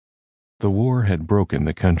The war had broken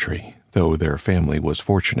the country, though their family was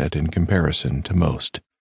fortunate in comparison to most.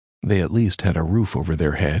 They at least had a roof over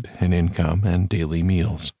their head, an income, and daily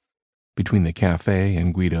meals. Between the cafe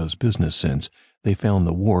and Guido's business sense, they found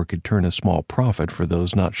the war could turn a small profit for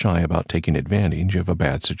those not shy about taking advantage of a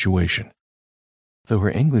bad situation. Though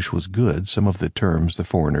her English was good, some of the terms the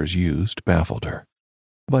foreigners used baffled her.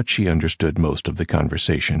 But she understood most of the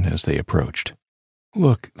conversation as they approached.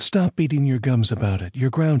 "Look, stop beating your gums about it. You're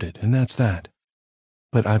grounded, and that's that."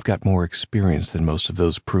 "But I've got more experience than most of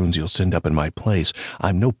those prunes you'll send up in my place.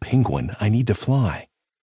 I'm no penguin. I need to fly."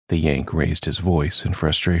 The Yank raised his voice in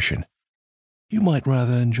frustration. "You might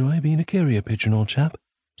rather enjoy being a carrier pigeon, old chap,"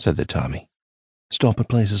 said the Tommy. "Stop at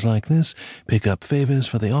places like this, pick up favors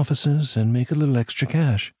for the officers, and make a little extra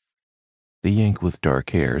cash." The Yank with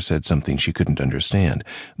dark hair said something she couldn't understand,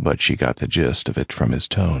 but she got the gist of it from his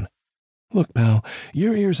tone. "Look, pal,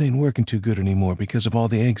 your ears ain't working too good anymore because of all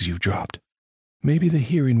the eggs you've dropped. Maybe the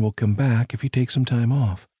hearing will come back if you take some time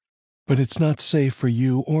off. But it's not safe for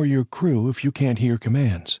you or your crew if you can't hear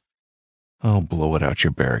commands." "I'll blow it out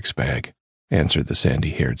your barracks bag," answered the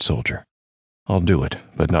sandy-haired soldier. "I'll do it,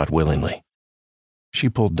 but not willingly." She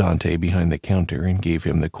pulled Dante behind the counter and gave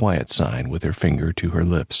him the quiet sign with her finger to her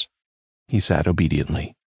lips. He sat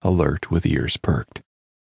obediently, alert with ears perked.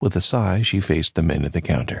 With a sigh, she faced the men at the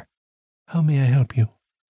counter. "How may I help you?"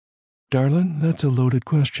 "Darlin', that's a loaded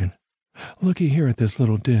question. Looky here at this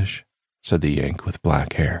little dish," said the Yank with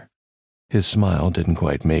black hair. His smile didn't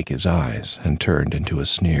quite make his eyes and turned into a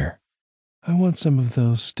sneer. "I want some of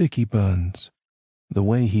those sticky buns." The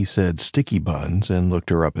way he said sticky buns and looked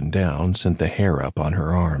her up and down sent the hair up on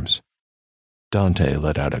her arms. Dante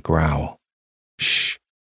let out a growl. "Shh."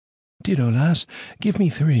 "Ditto, lass. Give me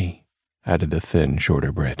 3, added the thin,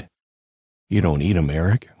 shorter Brit. "You don't eat 'em,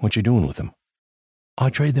 Eric. What you doing with 'em?" "I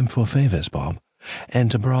trade them for favors, Bob,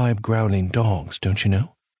 and to bribe growling dogs, don't you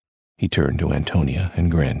know?" He turned to Antonia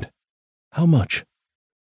and grinned. "How much?"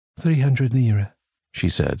 300 lire, she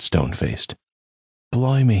said, stone-faced.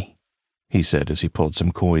 "Blimey," he said as he pulled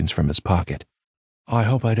some coins from his pocket. "I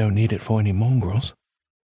hope I don't need it for any mongrels."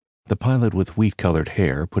 The pilot with wheat-colored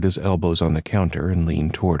hair put his elbows on the counter and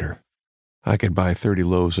leaned toward her. "I could buy 30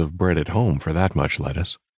 loaves of bread at home for that much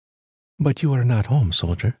lettuce." "But you are not home,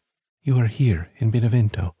 soldier. You are here in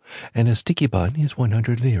Benevento, and a sticky bun is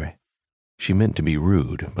 100 lire." She meant to be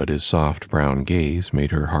rude, but his soft brown gaze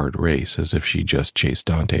made her heart race as if she just chased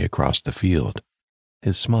Dante across the field.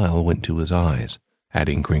 His smile went to his eyes,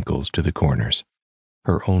 adding crinkles to the corners.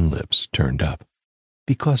 Her own lips turned up.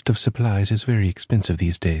 "The cost of supplies is very expensive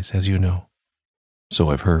these days, as you know." "So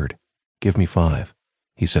I've heard. Give me 5,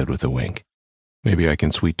 he said with a wink. "Maybe I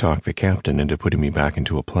can sweet-talk the captain into putting me back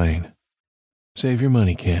into a plane." "Save your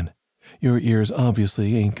money, Ken. Your ears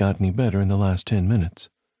obviously ain't got any better in the last 10 minutes,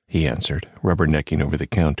 he answered, rubbernecking over the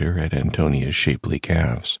counter at Antonia's shapely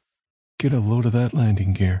calves. "Get a load of that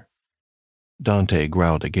landing gear." Dante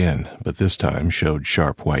growled again, but this time showed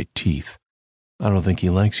sharp white teeth. "I don't think he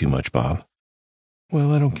likes you much, Bob."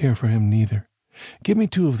 "Well, I don't care for him neither. Give me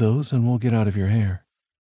 2 of those and we'll get out of your hair."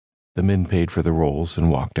 The men paid for the rolls and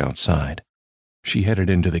walked outside. She headed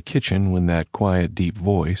into the kitchen when that quiet, deep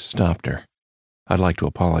voice stopped her. "I'd like to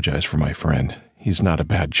apologize for my friend. He's not a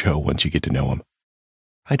bad Joe once you get to know him."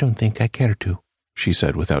 "I don't think I care to," she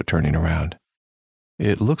said without turning around.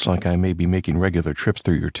 "It looks like I may be making regular trips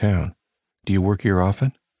through your town. Do you work here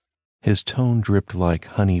often?" His tone dripped like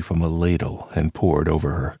honey from a ladle and poured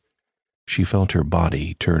over her. She felt her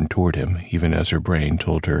body turn toward him even as her brain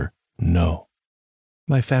told her no.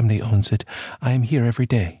 "My family owns it. I am here every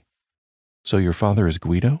day." "So your father is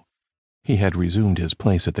Guido?" He had resumed his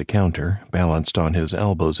place at the counter, balanced on his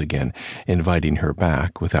elbows again, inviting her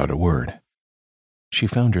back without a word. She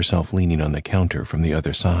found herself leaning on the counter from the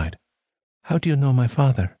other side. "How do you know my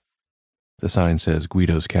father?" "The sign says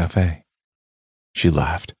Guido's Cafe." She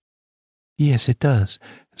laughed. "Yes, it does.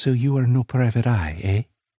 So you are no private eye, eh?"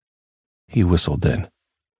 He whistled then.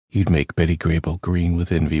 "You'd make Betty Grable green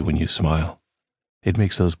with envy when you smile. It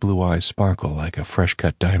makes those blue eyes sparkle like a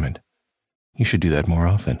fresh-cut diamond. You should do that more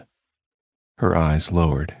often." Her eyes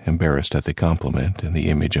lowered, embarrassed at the compliment and the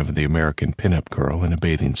image of the American pin-up girl in a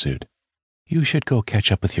bathing suit. "You should go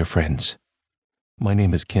catch up with your friends." "My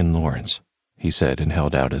name is Ken Lawrence," he said and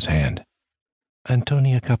held out his hand.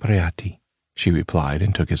 "Antonia Capriati," she replied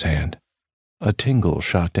and took his hand. A tingle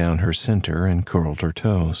shot down her center and curled her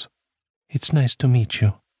toes. "It's nice to meet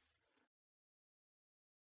you."